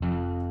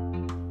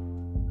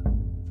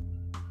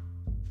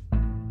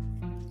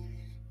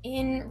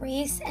In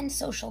Race and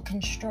Social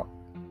Control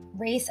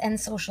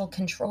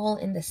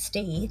in the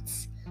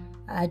States,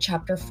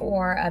 Chapter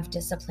 4 of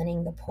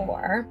Disciplining the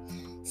Poor,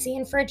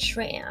 Sanford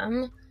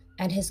Schramm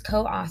and his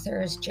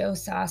co-authors Joe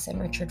Soss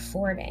and Richard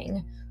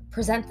Fording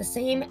present the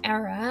same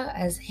era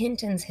as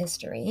Hinton's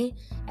history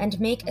and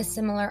make a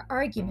similar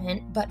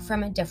argument, but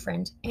from a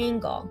different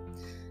angle.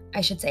 I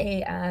should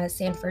say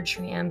Sanford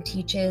Schramm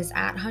teaches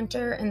at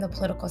Hunter in the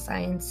political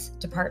science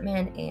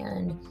department,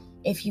 and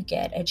if you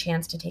get a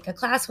chance to take a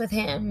class with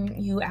him,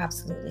 you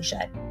absolutely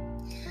should.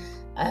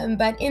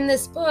 But in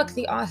this book,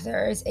 the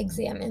authors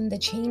examine the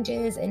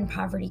changes in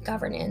poverty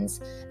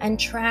governance and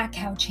track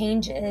how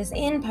changes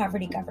in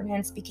poverty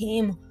governance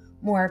became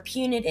more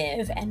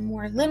punitive and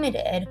more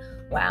limited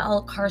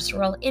while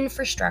carceral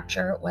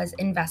infrastructure was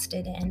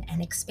invested in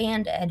and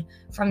expanded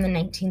from the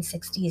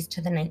 1960s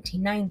to the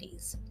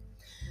 1990s.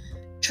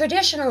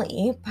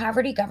 Traditionally,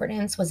 poverty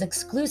governance was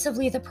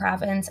exclusively the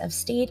province of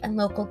state and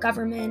local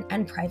government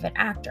and private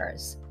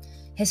actors.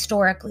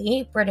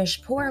 Historically,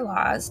 British poor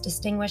laws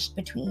distinguished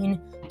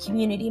between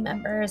community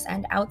members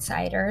and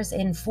outsiders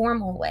in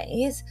formal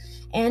ways,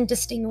 and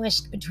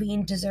distinguished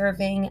between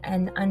deserving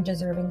and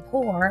undeserving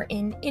poor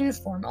in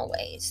informal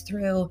ways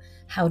through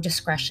how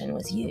discretion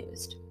was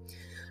used.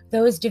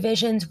 Those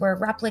divisions were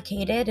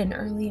replicated in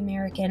early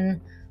American,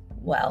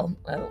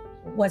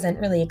 wasn't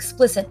really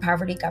explicit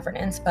poverty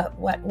governance, but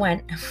what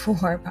went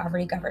for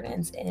poverty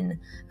governance in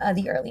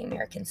the early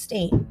American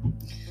state.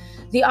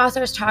 The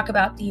authors talk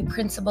about the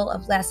principle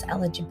of less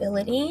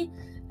eligibility.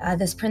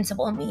 This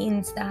principle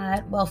means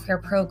that welfare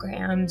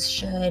programs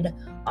should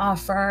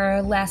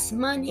offer less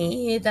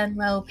money than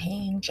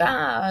low-paying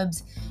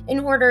jobs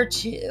in order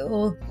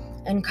to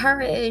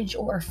encourage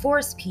or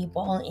force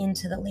people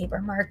into the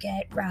labor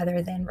market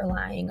rather than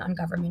relying on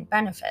government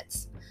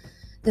benefits.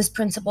 This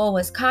principle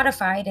was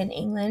codified in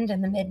England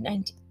in the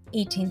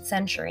mid-18th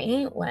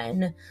century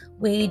when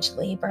wage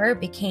labor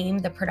became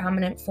the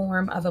predominant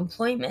form of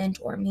employment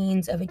or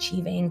means of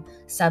achieving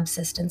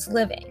subsistence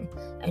living.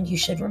 And you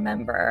should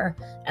remember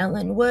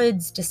Ellen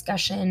Wood's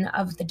discussion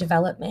of the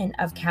development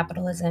of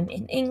capitalism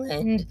in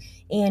England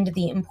and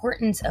the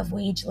importance of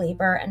wage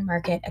labor and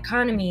market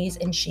economies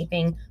in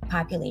shaping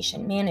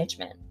population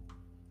management.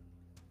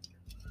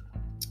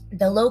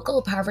 The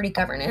local poverty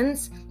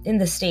governance in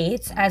the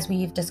states, as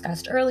we've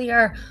discussed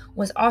earlier,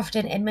 was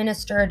often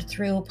administered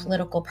through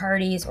political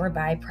parties or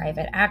by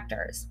private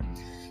actors.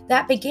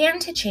 That began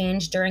to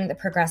change during the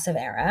Progressive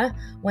Era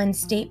when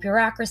state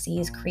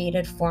bureaucracies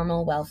created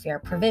formal welfare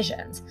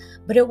provisions.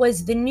 But it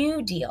was the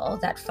New Deal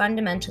that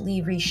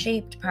fundamentally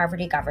reshaped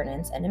poverty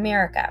governance in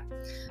America.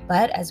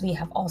 But as we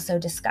have also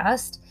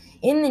discussed,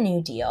 in the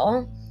New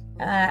Deal,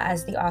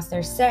 as the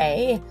authors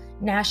say,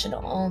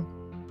 national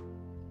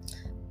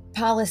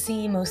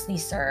policy mostly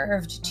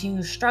served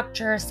to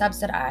structure,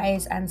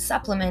 subsidize, and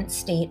supplement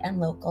state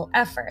and local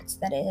efforts.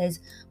 That is,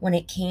 when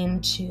it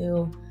came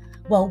to,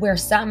 where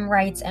some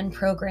rights and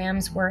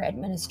programs were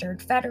administered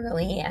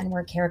federally and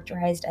were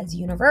characterized as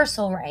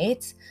universal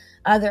rights,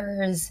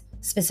 others,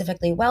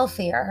 specifically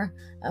welfare,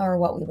 or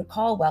what we would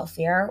call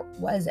welfare,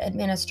 was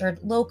administered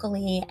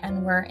locally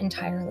and were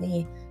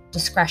entirely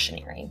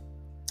discretionary.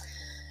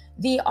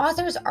 The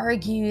authors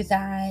argue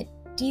that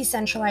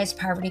decentralized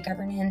poverty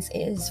governance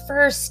is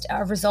first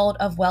a result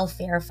of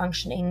welfare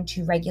functioning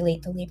to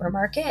regulate the labor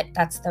market.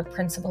 That's the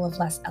principle of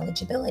less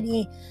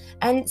eligibility.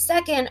 And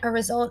second, a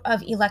result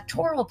of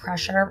electoral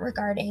pressure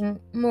regarding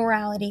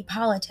morality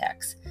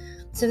politics.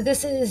 So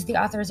this is, the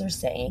authors are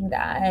saying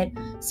that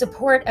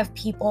support of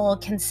people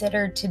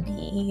considered to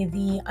be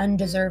the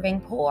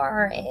undeserving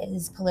poor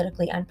is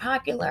politically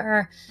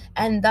unpopular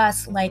and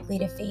thus likely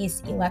to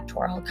face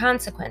electoral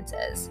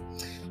consequences.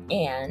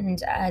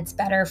 And it's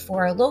better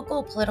for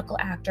local political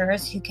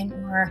actors who can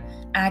more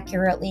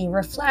accurately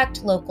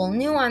reflect local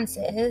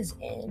nuances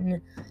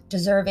in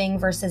deserving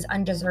versus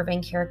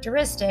undeserving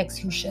characteristics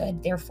who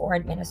should therefore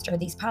administer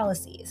these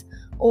policies.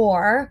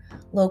 Or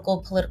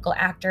local political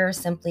actors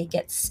simply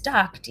get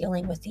stuck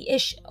dealing with the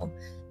issue.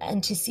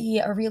 And to see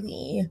a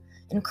really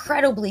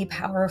incredibly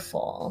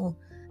powerful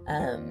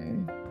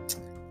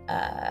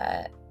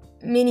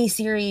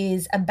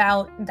mini-series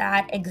about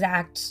that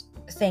exact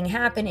thing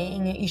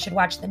happening, you should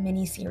watch the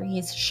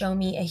mini-series Show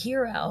Me a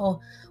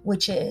Hero,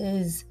 which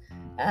is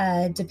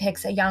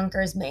depicts a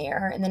Yonkers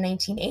mayor in the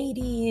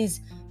 1980s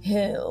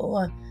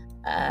who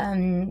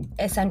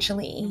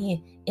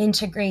essentially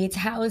integrates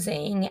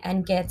housing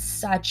and gets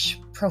such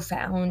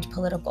profound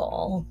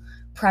political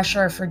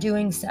pressure for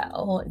doing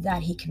so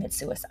that he commits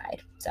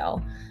suicide.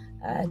 So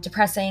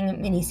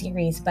depressing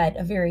mini-series, but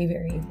a very,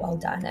 very well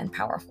done and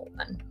powerful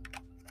one.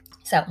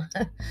 So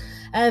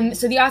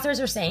the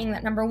authors are saying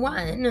that, number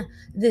one,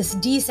 this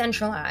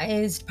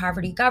decentralized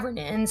poverty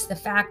governance, the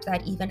fact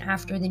that even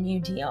after the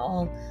New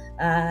Deal,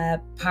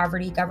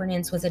 poverty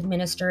governance was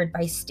administered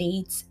by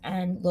states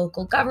and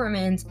local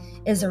governments,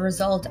 is a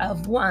result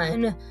of,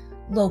 one,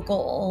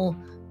 local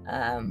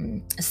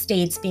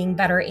states being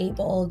better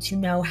able to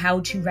know how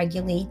to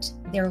regulate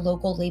their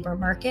local labor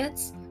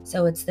markets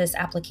So it's this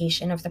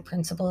application of the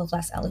principle of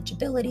less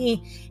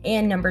eligibility.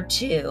 And number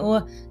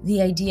two,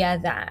 the idea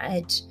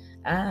that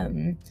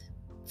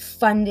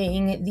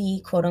funding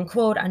the quote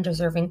unquote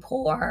undeserving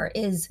poor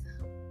is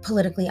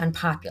politically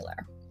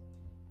unpopular.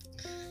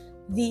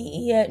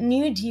 The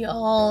New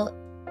Deal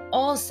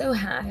also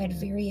had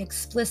very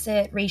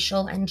explicit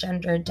racial and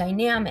gender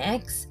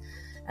dynamics.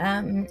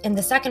 In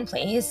the second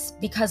place,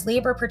 because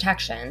labor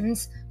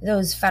protections,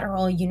 those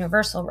federal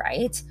universal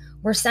rights,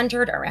 were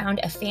centered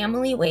around a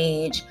family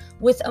wage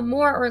with a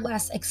more or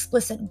less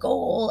explicit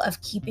goal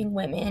of keeping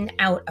women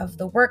out of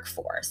the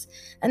workforce.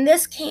 And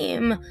this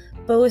came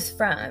both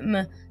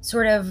from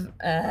sort of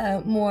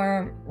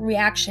more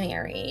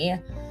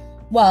reactionary,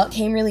 well, it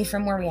came really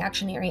from more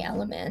reactionary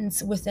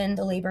elements within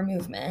the labor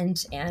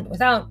movement and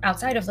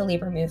outside of the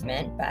labor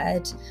movement,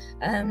 but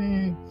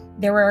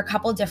there were a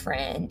couple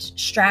different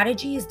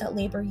strategies that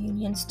labor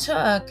unions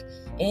took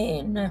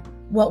in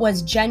what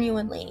was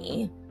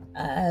genuinely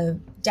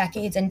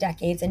decades and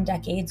decades and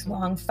decades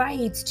long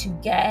fights to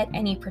get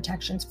any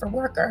protections for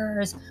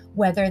workers,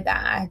 whether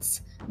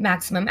that's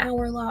maximum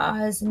hour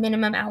laws,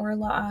 minimum hour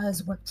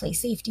laws,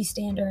 workplace safety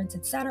standards,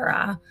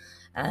 etc.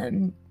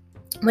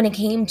 When it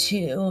came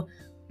to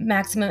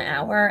maximum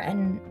hour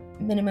and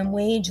minimum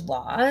wage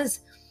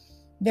laws,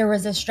 there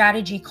was a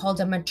strategy called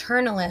a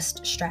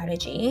maternalist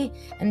strategy,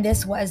 and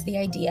this was the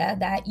idea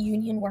that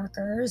union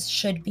workers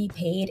should be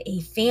paid a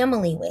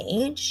family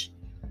wage,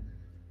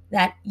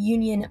 that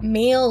union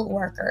male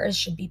workers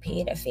should be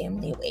paid a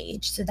family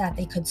wage so that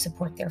they could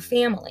support their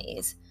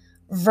families,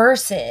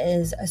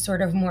 versus a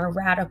sort of more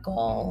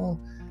radical,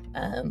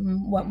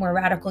 what more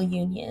radical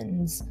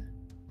unions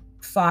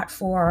fought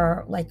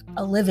for, like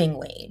a living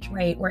wage,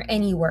 right, where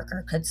any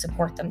worker could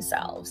support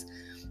themselves.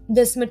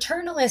 This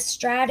maternalist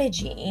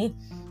strategy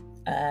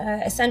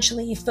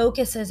essentially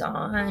focuses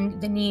on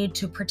the need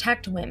to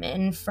protect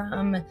women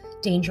from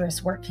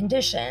dangerous work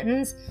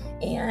conditions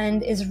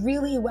and is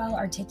really well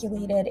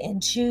articulated in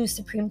two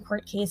Supreme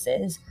Court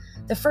cases.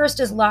 The first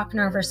is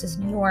Lochner versus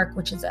New York,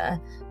 which is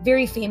a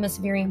very famous,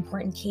 very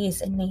important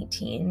case in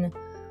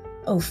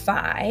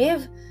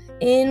 1905.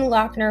 In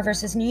Lochner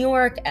versus New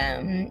York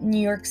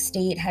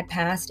State had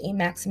passed a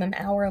maximum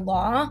hour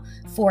law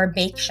for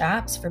bake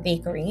shops, for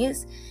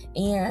bakeries,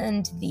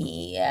 and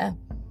the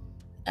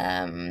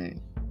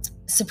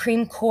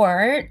Supreme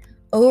Court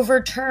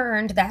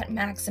overturned that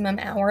maximum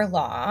hour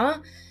law,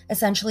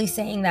 essentially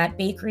saying that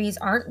bakeries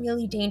aren't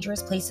really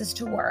dangerous places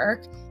to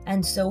work,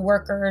 and so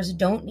workers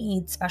don't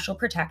need special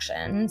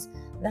protections,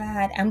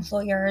 that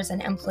employers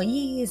and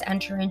employees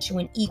enter into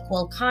an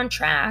equal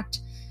contract,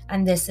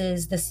 and this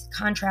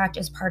contract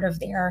is part of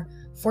their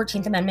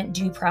 14th Amendment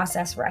due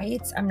process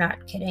rights. I'm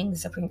not kidding. The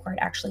Supreme Court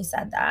actually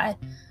said that.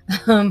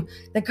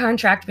 The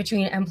contract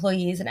between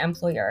employees and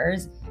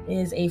employers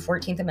is a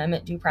 14th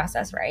Amendment due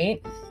process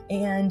right,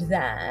 and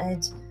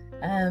that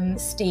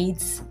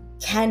states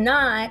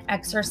cannot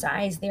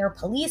exercise their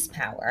police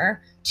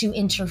power to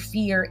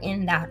interfere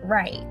in that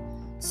right.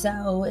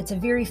 So it's a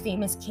very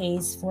famous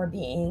case for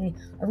being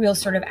a real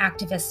sort of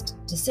activist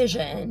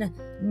decision,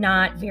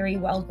 not very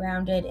well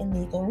grounded in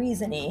legal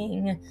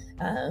reasoning,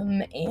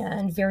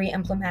 and very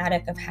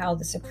emblematic of how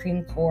the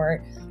Supreme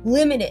Court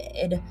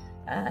limited,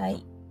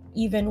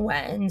 even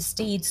when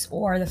states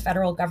or the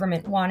federal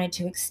government wanted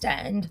to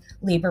extend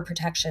labor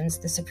protections,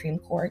 the Supreme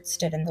Court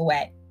stood in the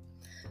way.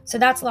 So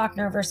that's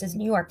Lochner versus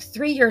New York.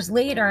 3 years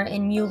later,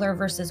 in Mueller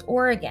versus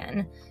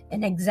Oregon,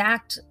 an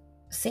exact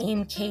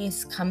same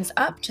case comes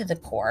up to the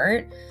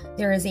court.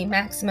 There is a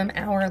maximum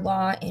hour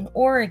law in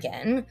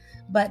Oregon,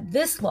 but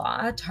this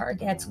law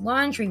targets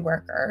laundry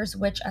workers,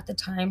 which at the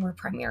time were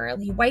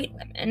primarily white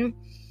women.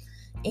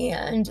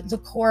 And the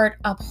court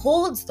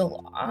upholds the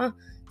law,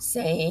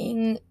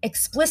 saying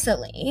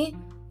explicitly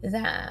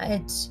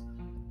that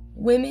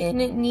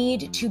women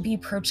need to be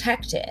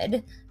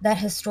protected, that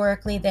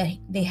historically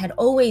they had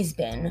always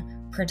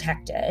been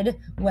protected,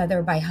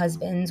 whether by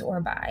husbands or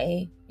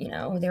by,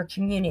 their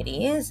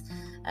communities,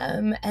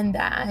 and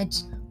that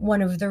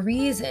one of the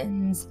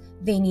reasons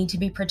they need to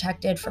be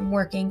protected from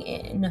working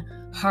in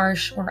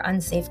harsh or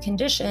unsafe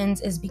conditions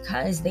is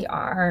because they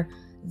are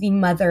the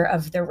mother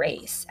of the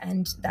race.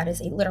 And that is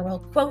a literal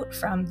quote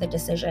from the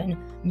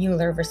decision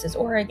Mueller versus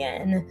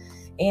Oregon.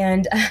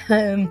 And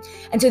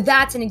so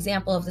that's an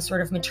example of the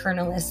sort of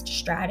maternalist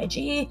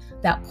strategy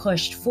that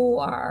pushed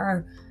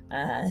for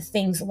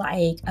things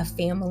like a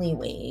family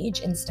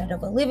wage instead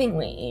of a living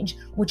wage,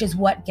 which is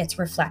what gets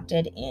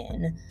reflected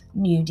in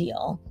New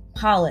Deal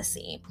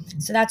policy.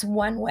 So that's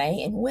one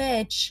way in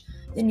which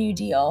the New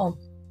Deal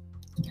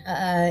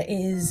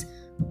is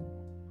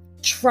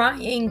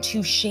trying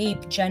to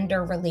shape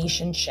gender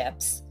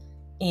relationships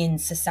in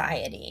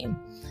society.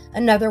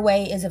 Another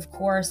way is, of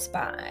course,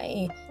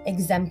 by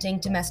exempting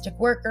domestic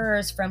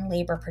workers from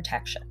labor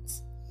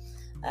protections.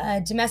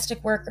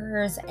 Domestic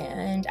workers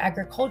and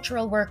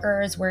agricultural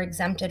workers were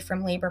exempted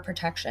from labor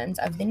protections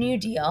of the New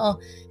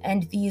Deal,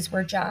 and these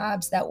were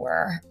jobs that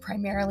were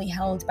primarily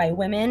held by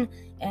women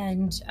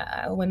and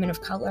women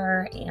of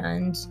color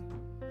and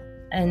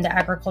the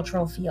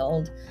agricultural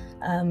field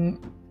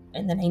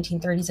in the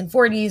 1930s and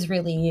 40s,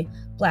 really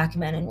Black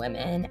men and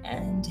women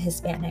and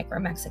Hispanic or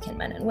Mexican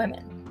men and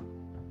women.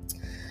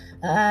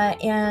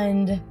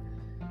 And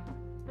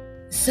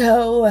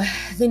so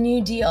the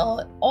New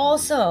Deal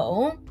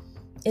also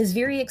is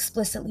very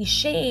explicitly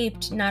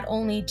shaped not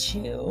only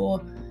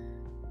to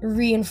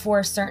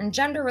reinforce certain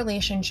gender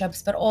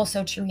relationships, but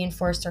also to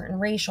reinforce certain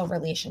racial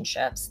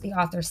relationships. The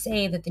authors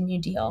say that the New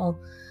Deal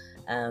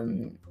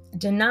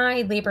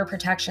denied labor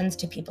protections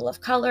to people of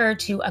color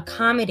to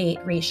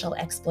accommodate racial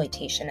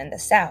exploitation in the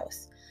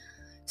South.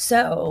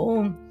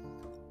 So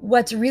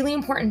what's really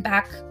important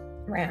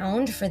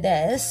background for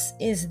this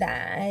is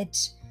that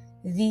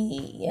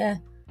the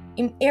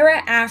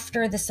era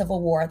after the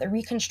Civil War, the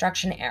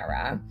Reconstruction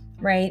era,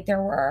 right,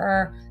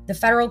 the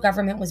federal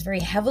government was very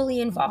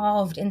heavily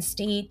involved in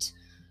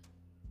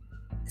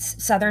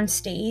southern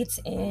states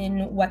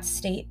in what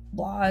state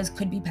laws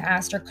could be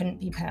passed or couldn't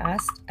be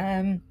passed.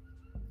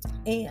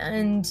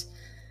 And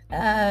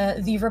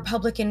the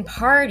Republican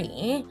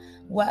Party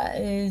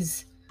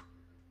was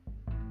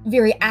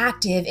very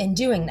active in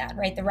doing that,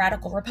 right? The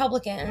radical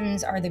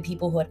Republicans are the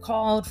people who had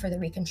called for the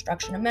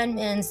Reconstruction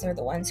Amendments. They're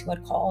the ones who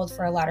had called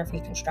for a lot of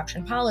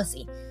Reconstruction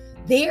policy.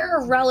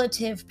 Their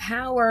relative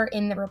power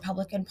in the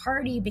Republican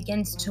Party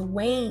begins to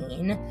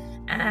wane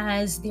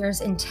as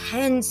there's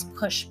intense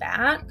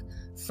pushback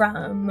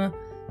from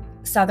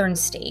southern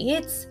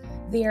states.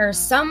 There's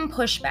some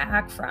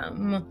pushback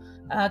from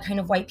kind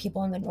of white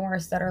people in the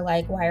North that are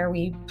like, why are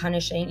we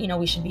punishing?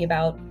 We should be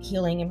about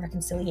healing and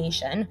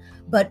reconciliation.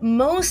 But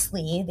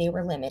mostly they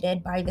were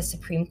limited by the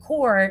Supreme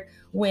Court,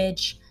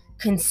 which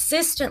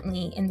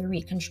consistently in the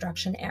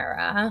Reconstruction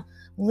era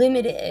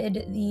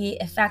limited the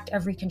effect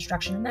of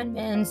Reconstruction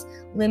amendments,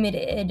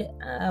 limited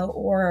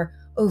or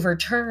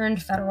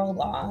overturned federal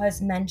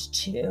laws meant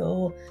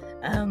to,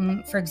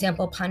 for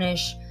example,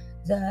 punish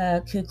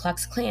the Ku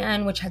Klux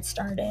Klan, which had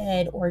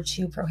started, or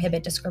to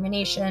prohibit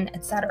discrimination,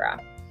 etc.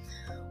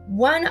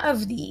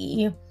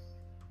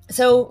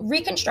 So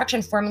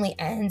Reconstruction formally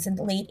ends in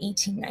the late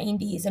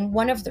 1890s, and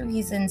one of the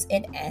reasons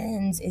it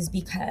ends is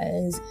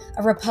because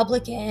a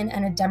Republican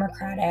and a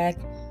Democratic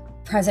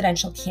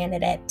presidential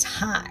candidate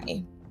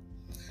tie.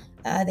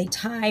 They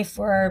tie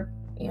for,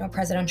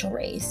 presidential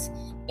race,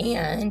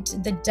 and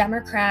the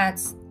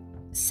Democrats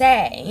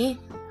say,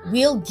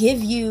 we'll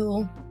give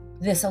you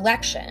this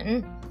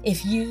election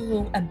if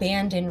you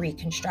abandon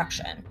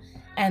Reconstruction.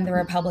 And the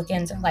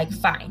Republicans are like,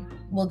 fine,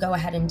 we'll go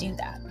ahead and do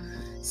that.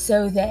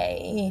 So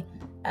they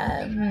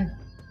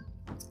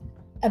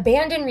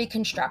abandon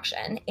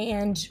Reconstruction,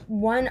 and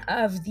one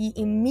of the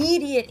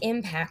immediate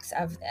impacts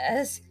of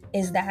this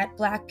is that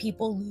Black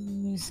people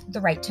lose the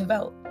right to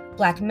vote.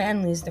 Black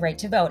men lose the right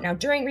to vote. Now,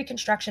 during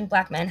Reconstruction,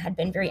 Black men had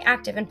been very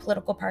active in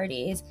political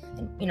parties,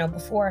 and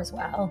before as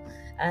well.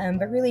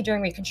 But really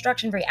during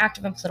Reconstruction, very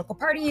active in political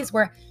parties,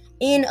 were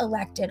in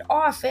elected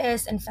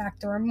office. In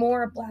fact, there were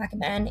more Black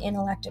men in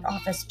elected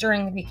office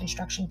during the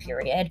Reconstruction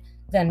period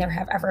than there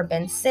have ever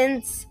been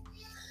since.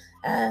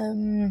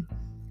 When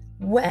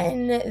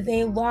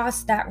they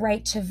lost that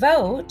right to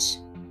vote,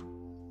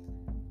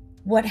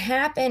 what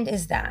happened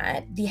is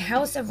that the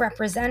House of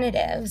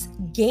Representatives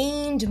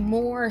gained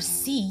more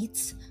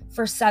seats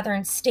for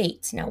southern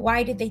states. Now,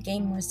 why did they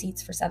gain more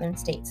seats for southern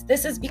states?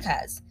 This is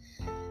because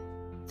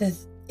the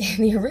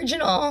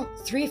original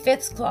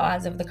 3/5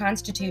 clause of the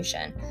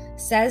Constitution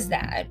says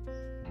that,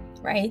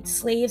 right,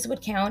 slaves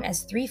would count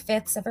as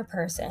 3/5 of a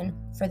person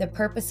for the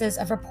purposes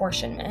of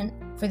apportionment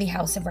for the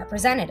House of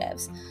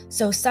Representatives.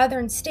 So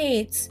southern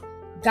states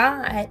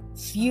got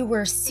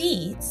fewer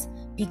seats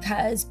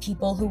because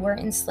people who were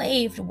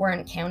enslaved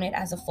weren't counted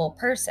as a full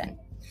person.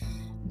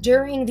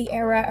 During the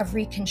era of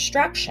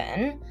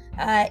Reconstruction,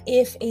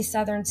 if a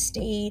southern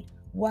state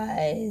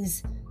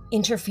was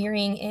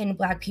interfering in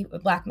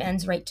Black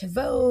men's right to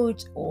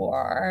vote,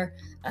 or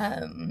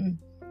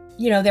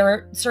there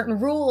were certain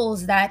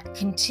rules that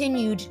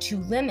continued to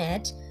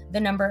limit the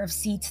number of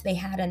seats they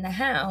had in the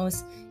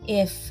House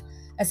if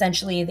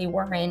essentially they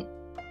weren't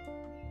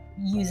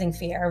using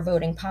fair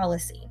voting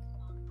policy.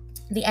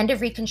 The end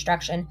of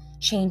Reconstruction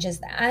changes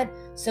that.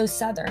 So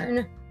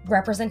Southern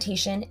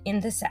representation in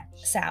the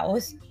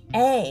South,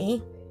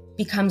 A,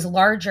 becomes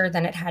larger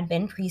than it had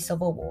been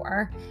pre-Civil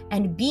War,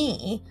 and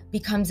B,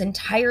 becomes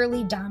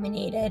entirely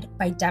dominated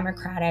by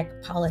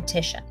Democratic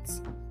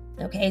politicians.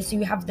 Okay, so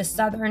you have the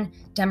Southern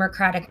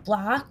Democratic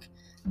bloc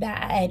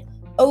that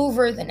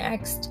over the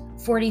next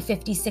 40,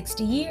 50,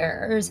 60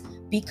 years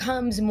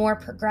becomes more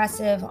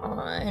progressive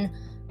on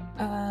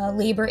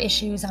labor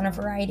issues, on a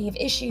variety of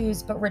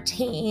issues, but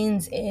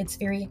retains its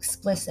very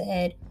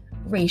explicit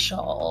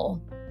racism.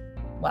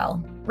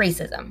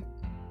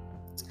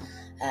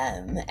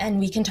 And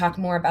we can talk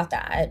more about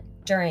that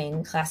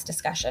during class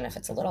discussion if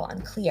it's a little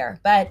unclear.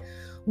 But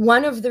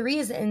one of the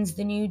reasons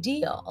the New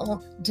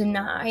Deal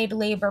denied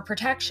labor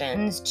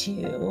protections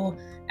to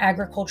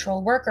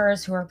agricultural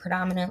workers who are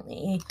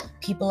predominantly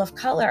people of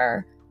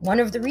color, one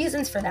of the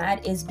reasons for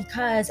that is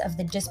because of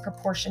the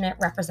disproportionate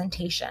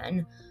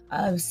representation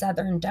of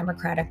Southern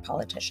Democratic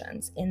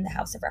politicians in the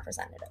House of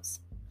Representatives.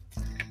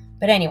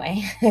 But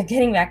anyway,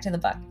 getting back to the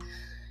book.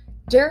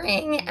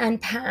 During and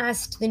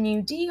past the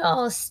New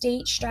Deal,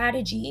 state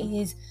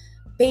strategies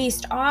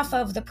based off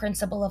of the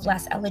principle of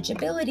less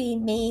eligibility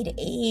made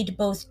aid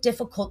both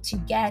difficult to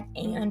get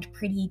and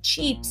pretty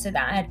cheap, so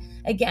that,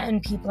 again,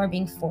 people are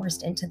being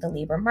forced into the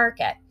labor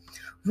market.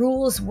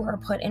 Rules were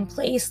put in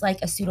place,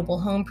 like a suitable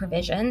home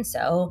provision.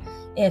 So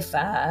if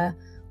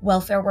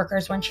welfare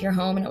workers went to your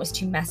home and it was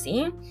too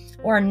messy,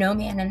 or no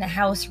man in the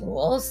house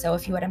rules. So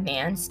if you had a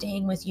man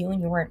staying with you and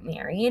you weren't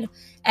married,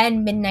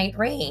 and midnight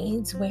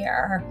raids,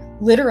 where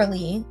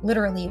literally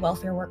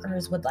welfare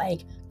workers would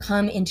like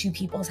come into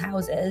people's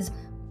houses,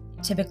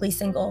 typically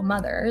single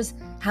mothers'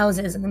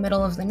 houses, in the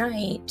middle of the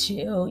night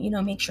to,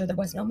 make sure there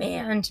was no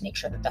man, to make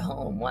sure that the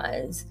home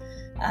was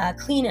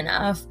clean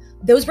enough.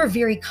 Those were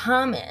very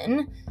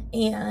common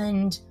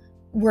and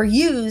were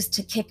used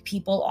to kick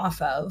people off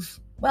of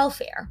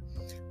welfare.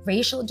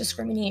 Racial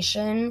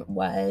discrimination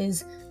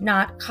was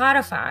not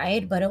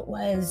codified, but it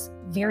was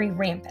very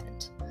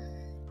rampant.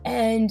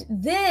 And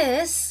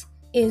this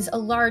is a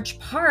large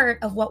part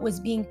of what was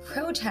being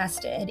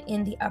protested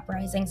in the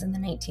uprisings in the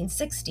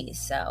 1960s.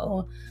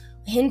 So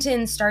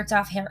Hinton starts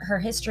off her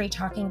history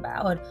talking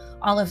about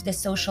all of the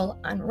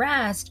social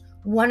unrest.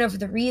 One of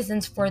the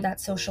reasons for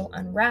that social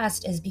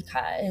unrest is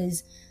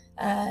because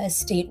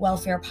state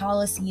welfare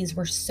policies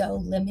were so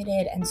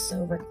limited and so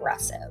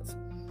regressive.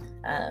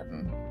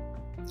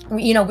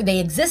 They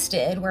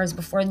existed, whereas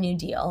before the New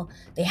Deal,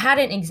 they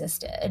hadn't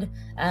existed,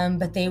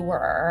 but they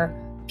were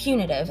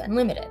punitive and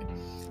limited.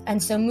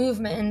 And so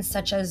movements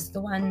such as the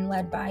one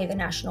led by the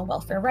National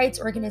Welfare Rights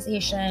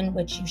Organization,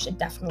 which you should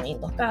definitely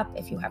look up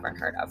if you haven't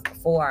heard of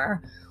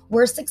before,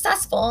 were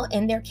successful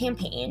in their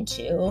campaign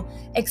to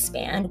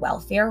expand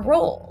welfare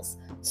rolls.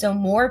 So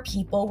more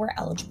people were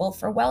eligible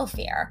for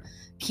welfare.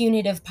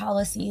 Punitive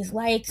policies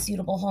like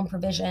suitable home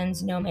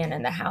provisions, no man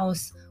in the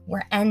house,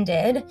 were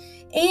ended,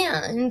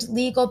 and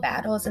legal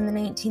battles in the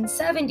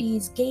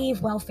 1970s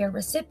gave welfare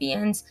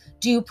recipients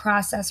due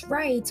process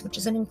rights, which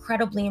is an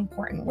incredibly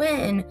important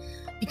win,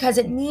 because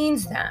it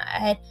means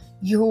that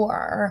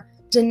your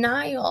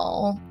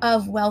denial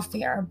of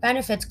welfare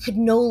benefits could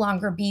no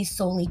longer be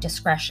solely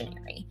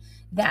discretionary,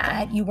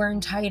 that you were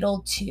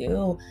entitled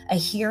to a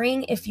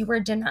hearing if you were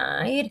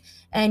denied,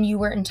 and you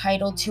were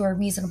entitled to a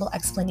reasonable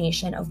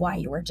explanation of why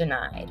you were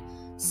denied.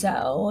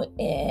 So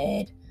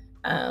it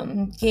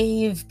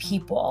gave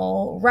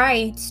people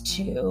rights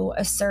to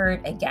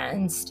assert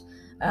against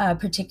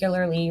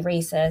particularly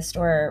racist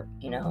or,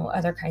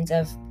 other kinds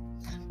of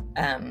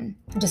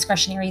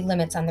discretionary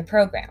limits on the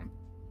program.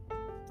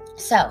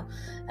 So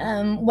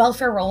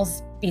welfare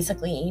rolls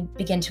basically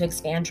begin to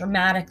expand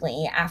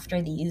dramatically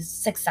after these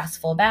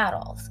successful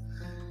battles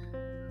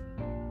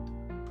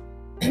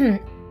in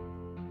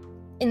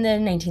the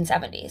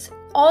 1970s.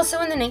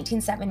 Also in the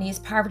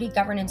 1970s, poverty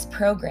governance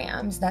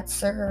programs that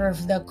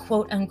serve the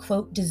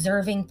quote-unquote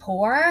deserving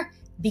poor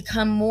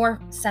become more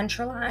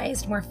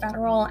centralized, more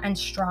federal, and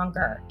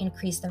stronger,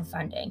 increase their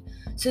funding.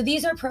 So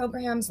these are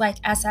programs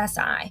like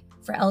SSI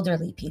for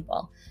elderly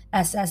people,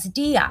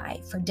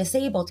 SSDI for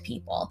disabled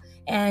people,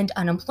 and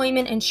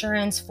unemployment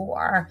insurance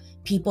for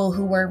people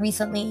who were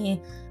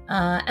recently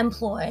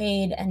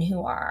employed and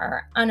who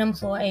are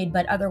unemployed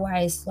but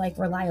otherwise like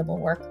reliable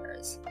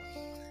workers.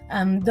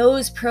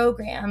 Those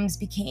programs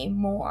became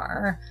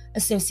more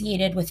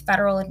associated with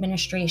federal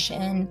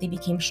administration. They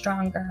became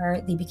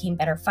stronger. They became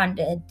better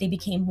funded. They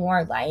became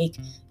more like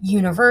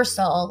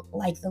universal,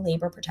 like the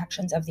labor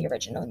protections of the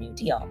original New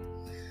Deal.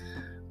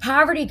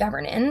 Poverty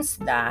governance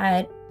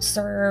that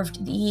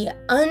served the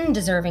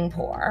undeserving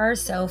poor,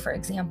 so for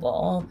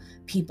example,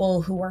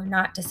 people who were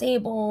not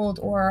disabled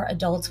or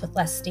adults with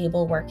less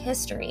stable work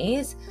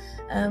histories,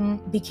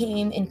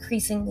 became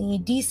increasingly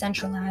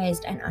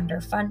decentralized and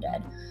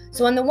underfunded.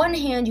 So on the one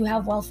hand, you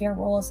have welfare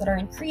rolls that are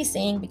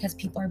increasing because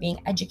people are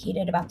being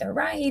educated about their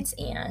rights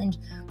and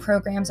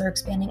programs are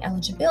expanding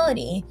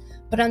eligibility.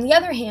 But on the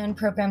other hand,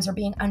 programs are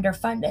being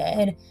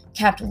underfunded,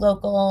 kept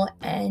local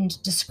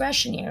and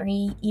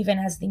discretionary, even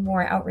as the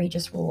more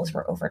outrageous rules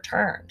were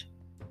overturned.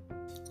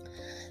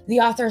 The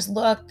authors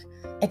look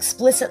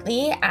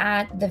explicitly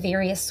at the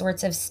various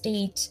sorts of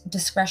state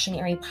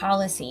discretionary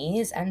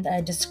policies and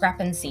the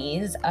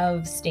discrepancies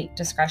of state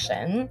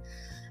discretion.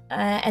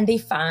 And they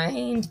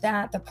find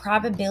that the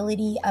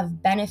probability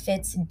of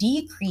benefits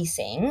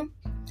decreasing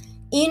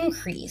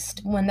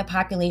increased when the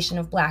population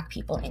of Black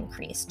people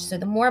increased. So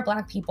the more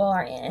Black people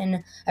are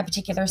in a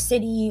particular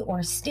city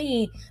or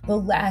state, the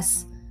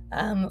less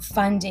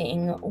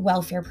funding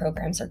welfare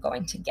programs are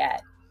going to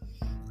get.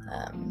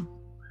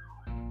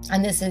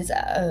 And this is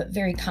a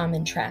very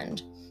common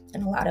trend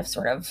in a lot of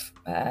sort of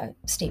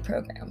state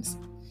programs.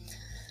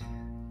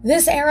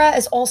 This era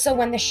is also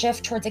when the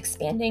shift towards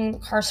expanding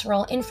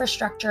carceral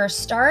infrastructure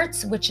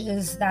starts,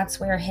 that's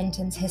where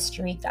Hinton's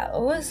history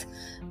goes.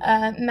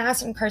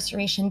 Mass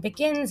incarceration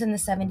begins in the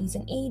 70s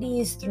and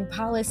 80s through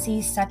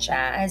policies such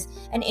as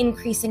an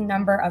increasing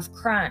number of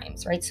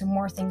crimes, right? So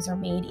more things are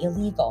made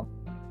illegal,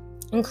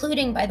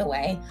 including, by the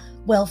way,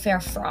 welfare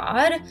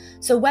fraud.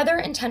 So whether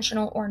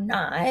intentional or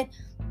not,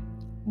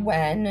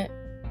 when,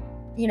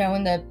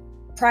 in the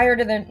prior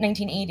to the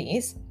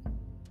 1980s,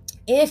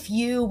 if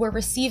you were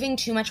receiving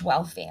too much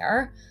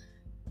welfare,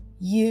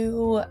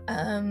 you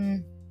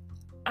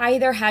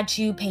either had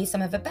to pay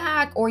some of it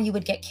back or you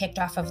would get kicked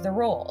off of the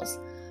rolls.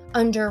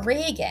 Under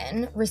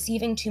Reagan,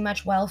 receiving too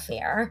much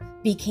welfare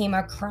became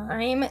a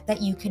crime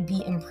that you could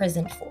be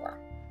imprisoned for.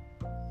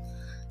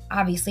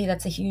 Obviously,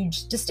 that's a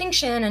huge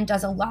distinction and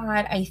does a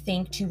lot, I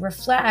think, to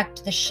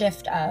reflect the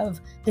shift of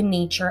the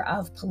nature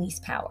of police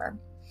power.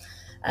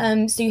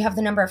 So you have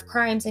the number of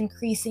crimes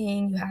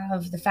increasing, you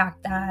have the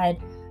fact that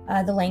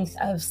the length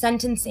of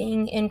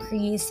sentencing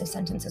increased, so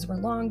sentences were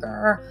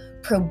longer,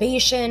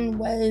 probation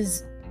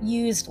was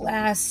used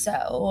less.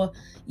 So,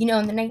 in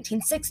the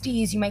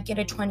 1960s, you might get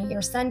a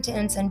 20-year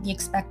sentence and be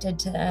expected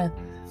to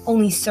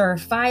only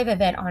serve 5 of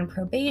it on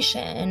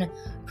probation.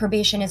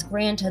 Probation is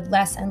granted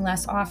less and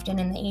less often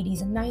in the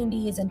 80s and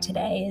 90s, and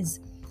today is,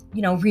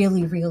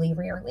 really, really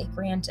rarely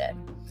granted.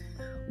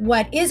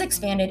 What is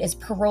expanded is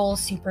parole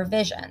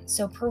supervision.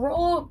 So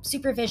parole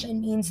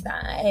supervision means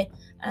that,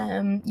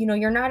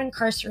 you're not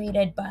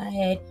incarcerated,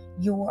 but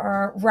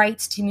your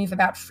rights to move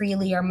about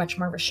freely are much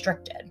more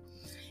restricted.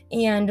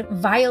 And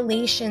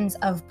violations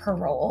of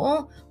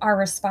parole are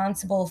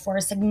responsible for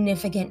a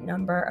significant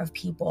number of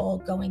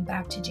people going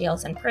back to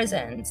jails and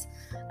prisons.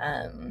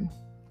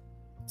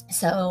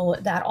 So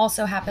that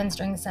also happens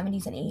during the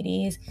 70s and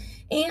 80s.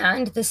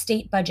 And the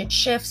state budget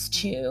shifts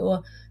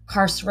to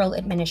carceral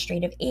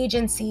administrative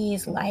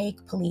agencies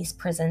like police,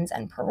 prisons,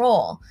 and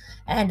parole.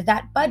 And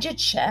that budget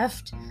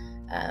shift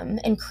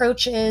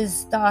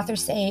encroaches, the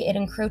authors say it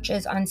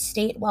encroaches on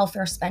state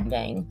welfare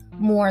spending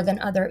more than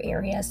other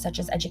areas such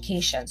as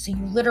education. So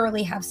you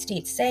literally have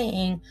states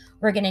saying,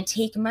 we're going to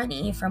take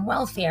money from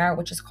welfare,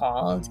 which is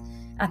called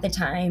at the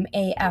time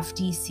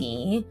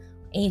AFDC,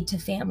 Aid to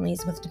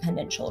Families with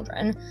Dependent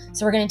Children.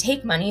 So we're going to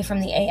take money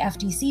from the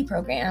AFDC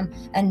program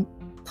and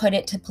put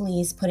it to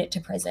police, put it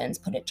to prisons,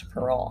 put it to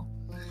parole.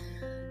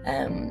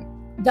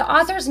 The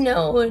authors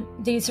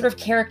note, they sort of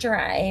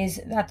characterize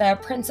that the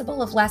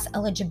principle of less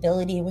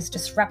eligibility was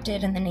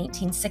disrupted in the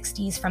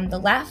 1960s from the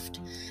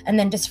left and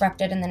then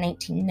disrupted in the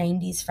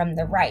 1990s from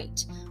the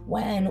right,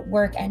 when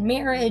work and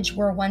marriage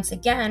were once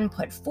again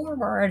put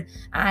forward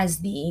as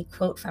the,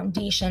 quote,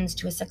 foundations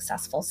to a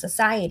successful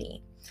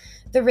society.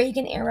 The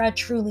Reagan era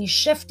truly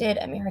shifted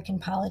American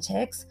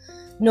politics,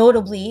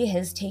 notably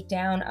his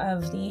takedown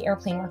of the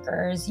Airplane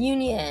Workers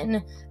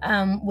Union,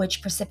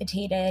 which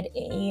precipitated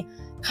a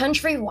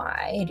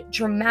countrywide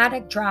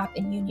dramatic drop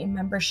in union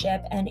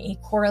membership and a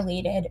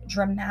correlated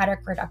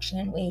dramatic reduction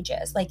in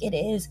wages. Like, it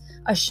is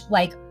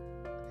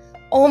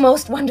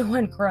almost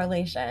one-to-one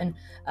correlation.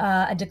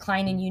 A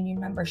decline in union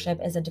membership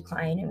is a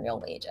decline in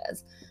real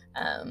wages.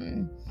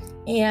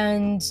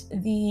 And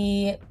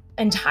the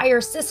entire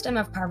system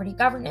of poverty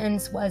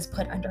governance was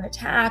put under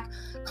attack,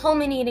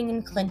 culminating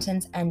in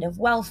Clinton's end of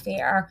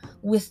welfare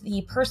with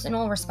the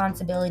Personal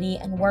Responsibility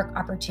and Work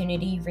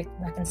Opportunity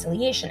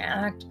Reconciliation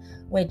Act,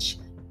 which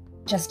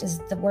just is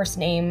the worst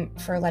name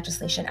for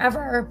legislation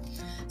ever.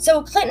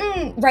 So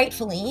Clinton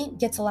rightfully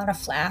gets a lot of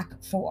flack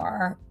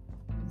for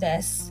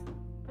this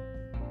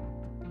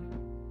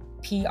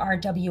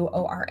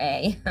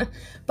PRWORA.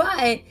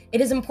 But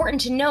it is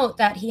important to note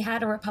that he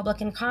had a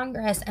Republican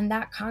Congress, and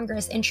that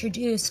Congress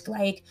introduced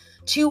like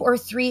 2 or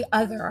 3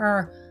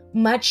 other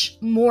much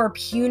more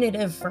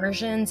punitive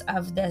versions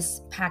of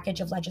this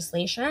package of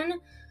legislation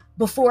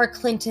before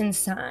Clinton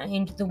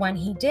signed the one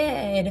he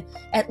did,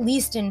 at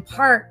least in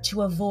part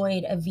to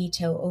avoid a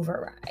veto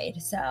override.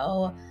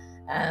 So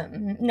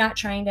not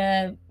trying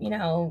to,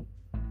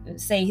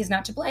 say he's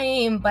not to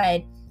blame,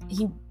 but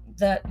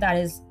that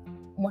is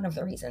one of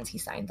the reasons he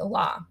signed the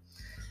law.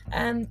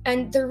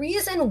 And the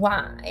reason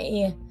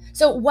why,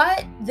 so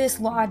what this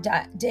law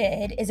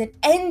did is it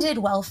ended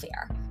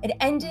welfare. It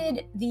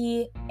ended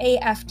the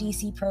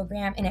AFDC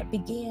program and it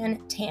began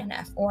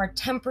TANF, or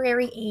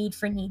Temporary Aid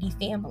for Needy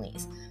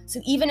Families.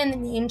 So even in the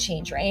name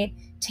change, right?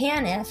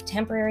 TANF,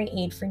 Temporary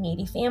Aid for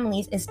Needy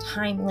Families, is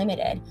time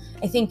limited.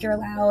 I think you're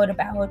allowed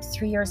about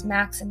 3 years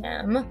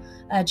maximum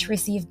to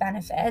receive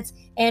benefits.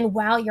 And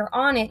while you're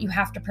on it, you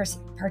have to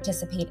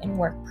participate in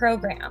work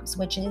programs,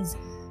 which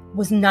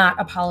was not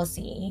a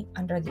policy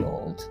under the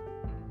old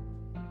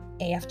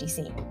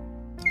AFDC.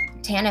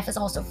 TANF is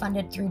also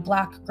funded through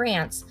block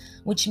grants,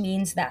 which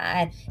means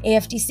that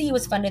AFDC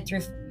was funded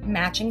through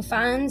matching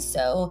funds.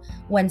 So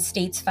when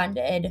states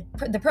funded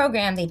the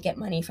program, they'd get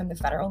money from the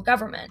federal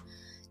government.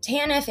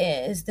 TANF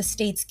is the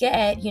states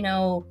get,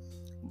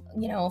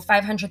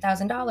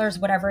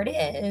 $500,000, whatever it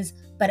is,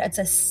 but it's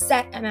a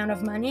set amount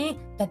of money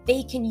that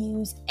they can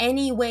use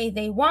any way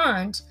they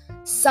want,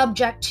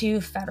 subject to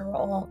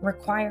federal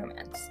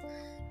requirements.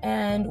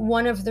 And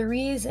one of the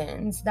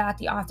reasons that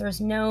the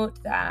authors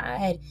note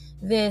that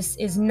this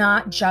is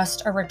not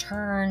just a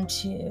return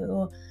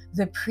to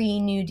the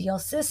pre-New Deal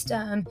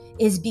system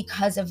is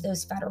because of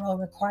those federal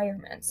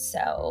requirements.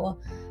 So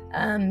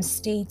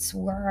States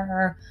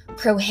were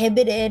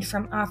prohibited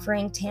from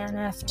offering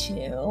TANF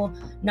to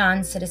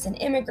non-citizen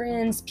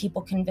immigrants,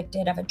 people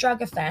convicted of a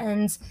drug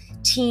offense,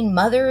 teen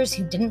mothers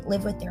who didn't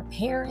live with their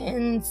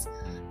parents,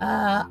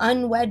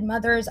 unwed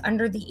mothers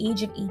under the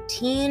age of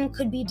 18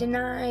 could be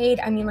denied.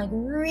 I mean, like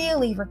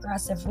really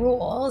regressive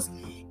rules.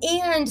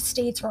 And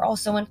states were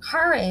also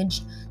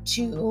encouraged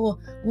to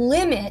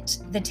limit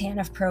the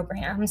TANF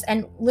programs,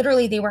 and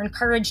literally they were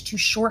encouraged to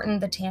shorten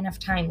the TANF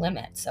time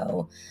limit.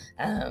 So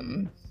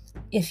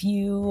if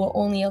you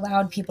only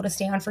allowed people to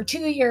stay on for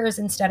 2 years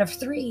instead of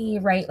 3,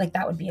 right, like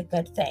that would be a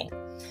good thing.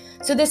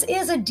 So this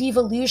is a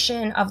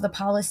devolution of the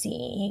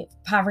policy,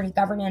 poverty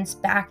governance,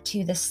 back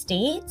to the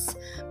states,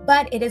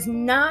 but it is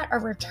not a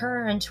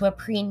return to a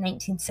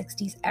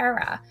pre-1960s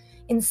era.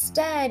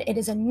 Instead, it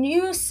is a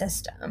new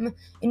system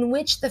in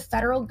which the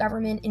federal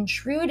government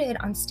intruded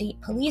on state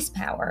police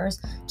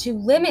powers to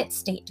limit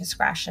state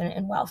discretion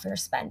in welfare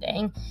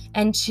spending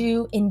and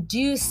to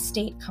induce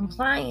state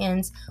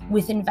compliance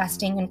with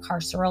investing in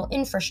carceral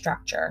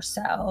infrastructure.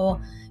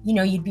 So,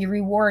 you'd be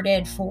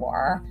rewarded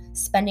for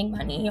spending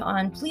money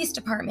on police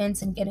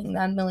departments and getting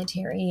them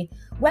military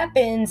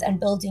weapons and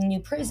building new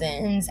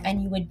prisons,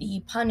 and you would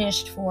be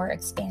punished for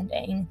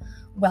expanding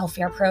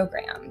welfare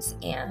programs.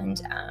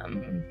 And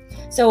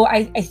so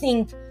I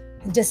think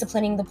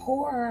Disciplining the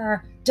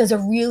Poor does a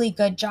really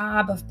good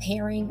job of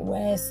pairing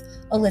with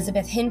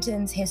Elizabeth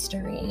Hinton's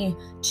history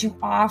to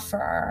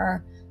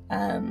offer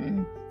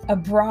a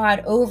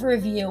broad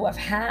overview of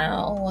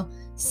how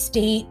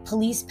state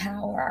police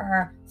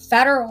power,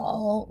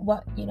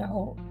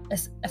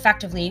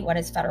 effectively what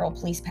is federal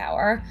police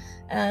power,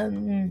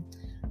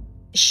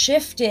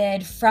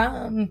 shifted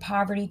from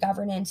poverty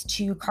governance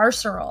to a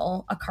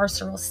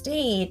carceral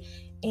state,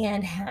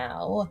 and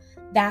how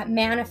that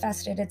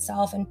manifested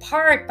itself in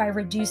part by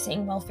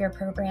reducing welfare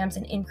programs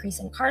and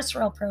increasing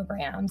carceral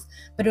programs,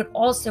 but it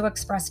also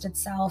expressed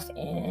itself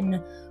in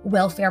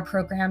welfare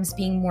programs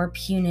being more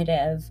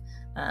punitive,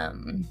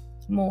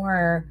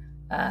 more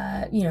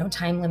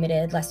time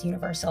limited, less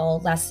universal,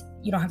 less,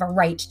 you don't have a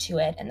right to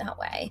it in that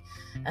way.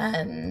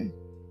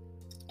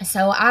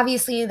 So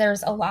obviously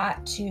there's a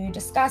lot to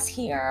discuss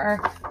here.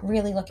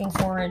 Really looking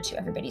forward to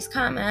everybody's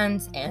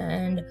comments,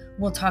 and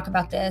we'll talk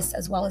about this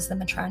as well as the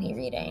Matrani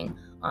reading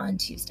on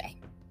Tuesday.